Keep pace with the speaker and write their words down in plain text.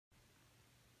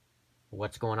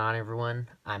What's going on, everyone?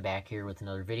 I'm back here with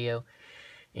another video,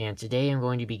 and today I'm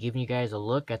going to be giving you guys a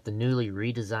look at the newly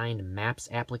redesigned Maps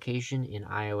application in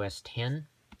iOS 10.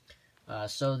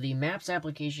 So the Maps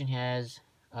application has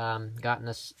gotten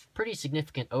a pretty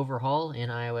significant overhaul in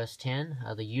iOS 10.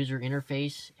 The user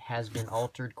interface has been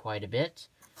altered quite a bit,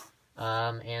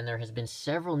 and there has been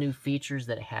several new features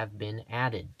that have been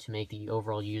added to make the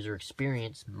overall user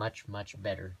experience much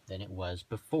better than it was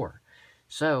before.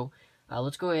 So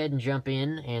let's go ahead and jump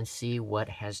in and see what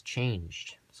has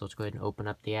changed. So let's go ahead and open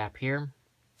up the app here.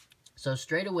 So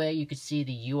straight away you can see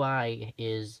the UI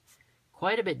is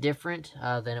quite a bit different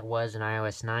than it was in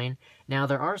iOS 9. Now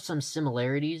there are some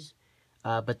similarities,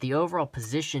 but the overall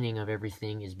positioning of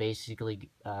everything is basically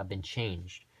been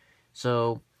changed.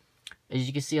 So as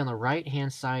you can see on the right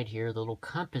hand side here, the little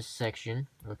compass section,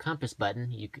 or compass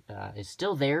button, is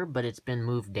still there, but it's been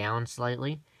moved down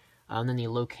slightly. Then the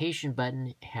location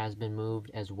button has been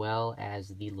moved, as well as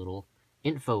the little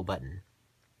info button.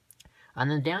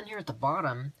 And then down here at the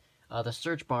bottom, the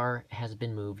search bar has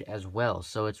been moved as well.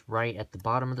 So it's right at the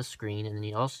bottom of the screen, and then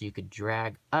you could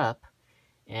drag up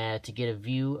to get a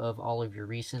view of all of your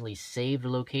recently saved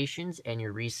locations and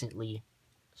your recently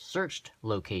searched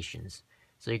locations.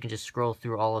 So you can just scroll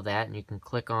through all of that, and you can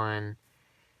click on,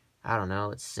 I don't know,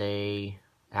 let's say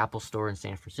Apple Store in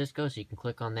San Francisco. So you can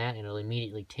click on that, and it'll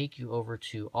immediately take you over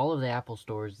to all of the Apple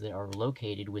stores that are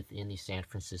located within the San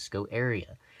Francisco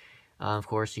area. Of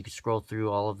course, you can scroll through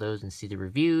all of those and see the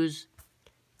reviews.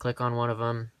 Click on one of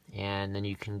them, and then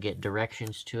you can get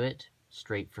directions to it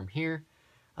straight from here.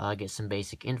 Get some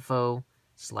basic info,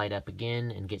 slide up again,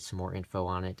 and get some more info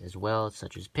on it as well,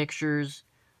 such as pictures,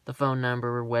 the phone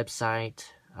number, website,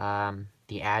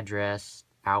 the address,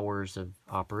 hours of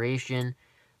operation,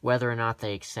 whether or not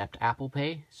they accept Apple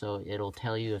Pay. So it'll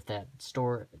tell you if that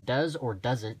store does or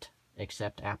doesn't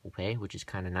accept Apple Pay, which is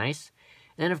kind of nice.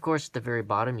 And then, of course, at the very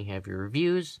bottom, you have your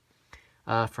reviews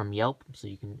from Yelp, so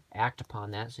you can act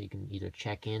upon that. So you can either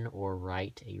check in or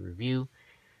write a review.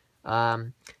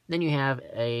 Then you have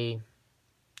a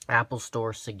Apple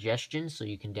Store suggestion, so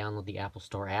you can download the Apple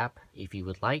Store app if you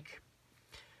would like.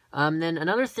 Then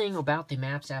another thing about the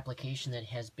Maps application that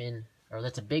has been, or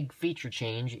that's a big feature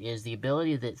change, is the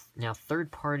ability that now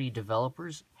third-party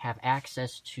developers have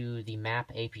access to the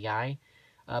Map API.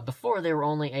 Before, they were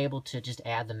only able to just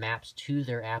add the maps to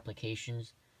their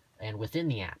applications and within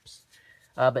the apps.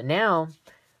 But now,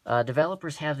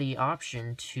 developers have the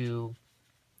option to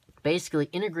basically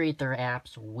integrate their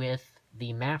apps with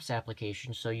the Maps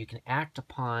application, so you can act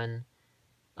upon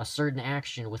a certain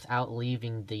action without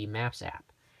leaving the Maps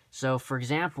app. So, for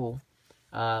example,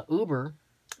 Uber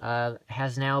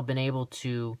has now been able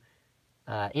to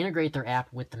integrate their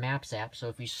app with the Maps app. So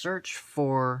if you search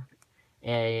for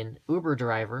an Uber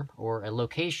driver or a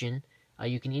location,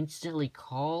 you can instantly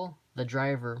call the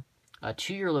driver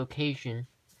to your location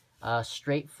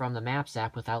straight from the Maps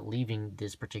app without leaving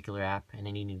this particular app and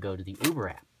then you need to go to the Uber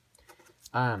app.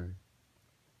 And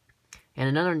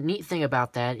another neat thing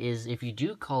about that is if you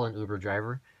do call an Uber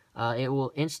driver, it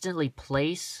will instantly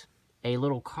place a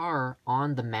little car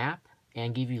on the map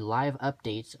and give you live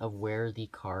updates of where the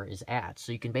car is at.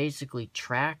 So you can basically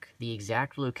track the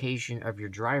exact location of your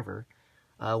driver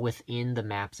within the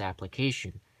Maps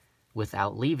application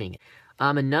without leaving it.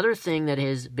 Another thing that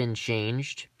has been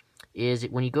changed is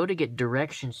when you go to get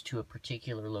directions to a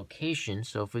particular location,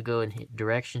 so if we go and hit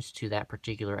directions to that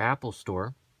particular Apple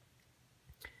store,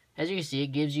 as you can see, it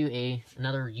gives you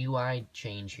another UI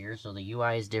change here. So the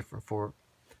UI is different for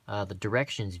the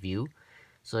directions view.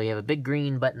 So you have a big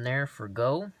green button there for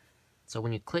go. So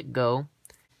when you click go,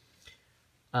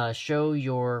 show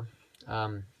your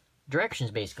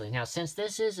directions basically. Now, since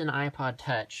this is an iPod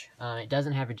Touch, it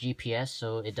doesn't have a GPS,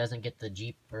 so it doesn't get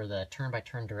the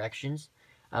turn-by-turn directions.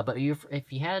 But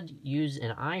if you had used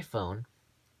an iPhone,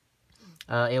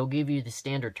 it will give you the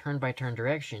standard turn-by-turn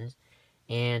directions.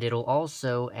 And it'll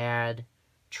also add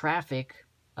traffic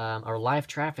or live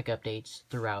traffic updates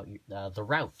throughout the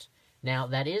route. Now,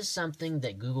 that is something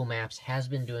that Google Maps has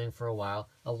been doing for a while.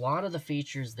 A lot of the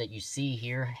features that you see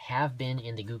here have been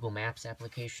in the Google Maps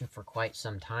application for quite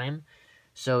some time.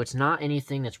 So it's not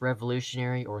anything that's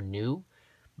revolutionary or new,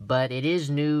 but it is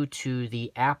new to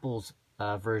the Apple's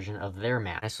version of their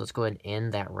map. So let's go ahead and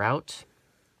end that route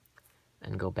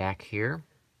and go back here.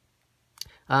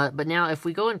 But now, if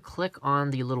we go and click on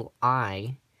the little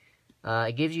eye,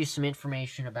 it gives you some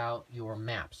information about your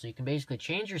map. So you can basically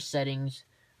change your settings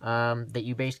that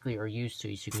you basically are used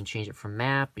to. So you can change it from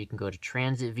map, you can go to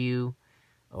transit view,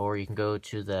 or you can go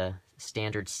to the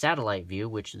standard satellite view,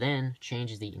 which then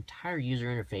changes the entire user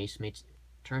interface,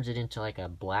 turns it into like a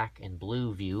black and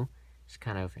blue view, It's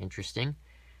kind of interesting.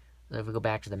 If we go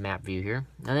back to the map view here,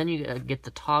 and then you get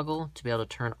the toggle to be able to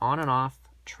turn on and off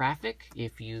traffic.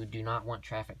 If you do not want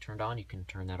traffic turned on, you can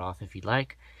turn that off if you'd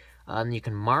like. You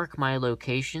can mark my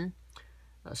location.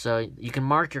 So you can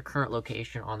mark your current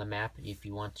location on the map if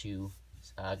you want to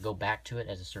go back to it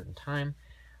at a certain time.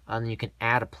 You can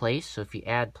add a place. So if you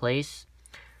add place,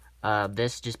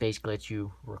 this just basically lets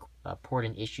you report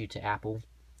an issue to Apple.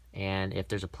 And if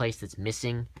there's a place that's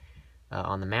missing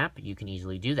on the map, you can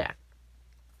easily do that.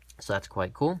 So that's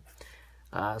quite cool.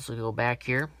 So go back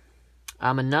here.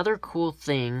 Another cool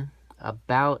thing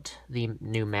about the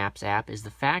new Maps app is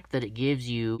the fact that it gives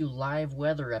you live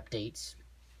weather updates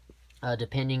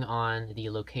depending on the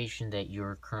location that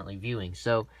you're currently viewing.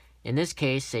 So in this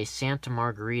case, say Santa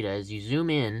Margarita, as you zoom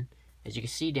in, as you can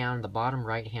see down in the bottom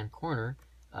right hand corner,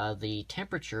 the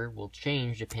temperature will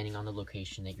change depending on the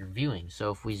location that you're viewing.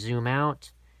 So if we zoom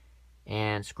out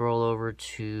and scroll over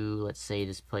to, let's say,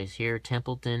 this place here,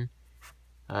 Templeton,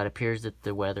 it appears that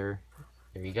the weather,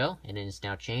 there you go, and it's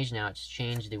now changed. Now it's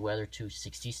changed the weather to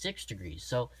 66 degrees.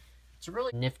 So it's a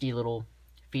really nifty little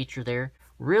feature there.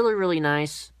 Really, really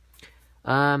nice.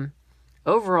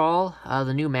 Overall,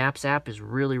 the new Maps app is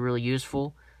really, really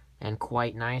useful and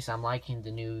quite nice. I'm liking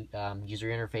the new user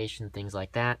interface and things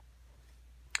like that.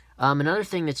 Another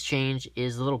thing that's changed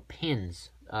is the little pins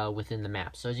within the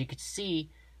map. So as you can see,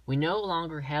 we no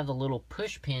longer have the little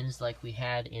push pins like we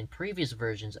had in previous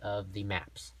versions of the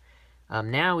maps.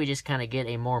 Now we just kind of get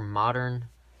a more modern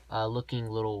looking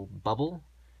little bubble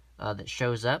that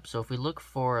shows up. So if we look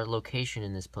for a location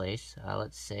in this place,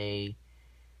 let's say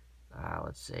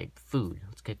food.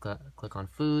 Let's click on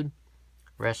food,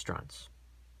 restaurants.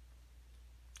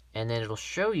 And then it'll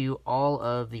show you all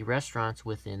of the restaurants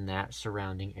within that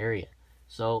surrounding area.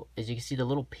 So as you can see, the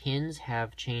little pins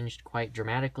have changed quite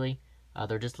dramatically.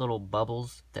 They're just little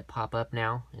bubbles that pop up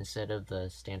now instead of the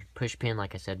standard push pin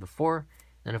like I said before.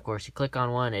 Then of course you click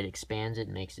on one, it expands it,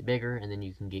 makes it bigger, and then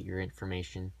you can get your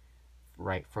information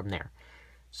right from there.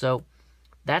 So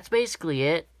that's basically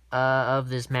it of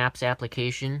this Maps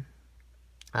application.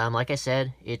 Like I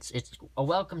said, it's a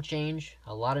welcome change.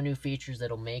 A lot of new features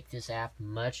that'll make this app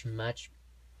much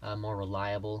more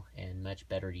reliable and much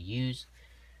better to use.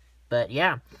 But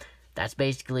yeah, that's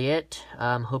basically it.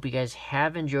 Hope you guys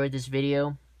have enjoyed this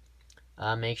video.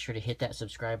 Make sure to hit that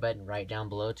subscribe button right down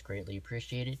below. It's greatly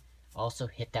appreciated. Also,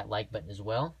 hit that like button as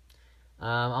well.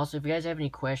 Also, if you guys have any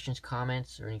questions,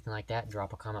 comments, or anything like that,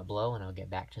 drop a comment below and I'll get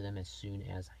back to them as soon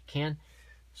as I can.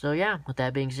 So yeah, with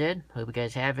that being said, hope you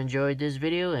guys have enjoyed this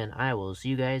video, and I will see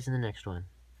you guys in the next one.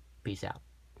 Peace out.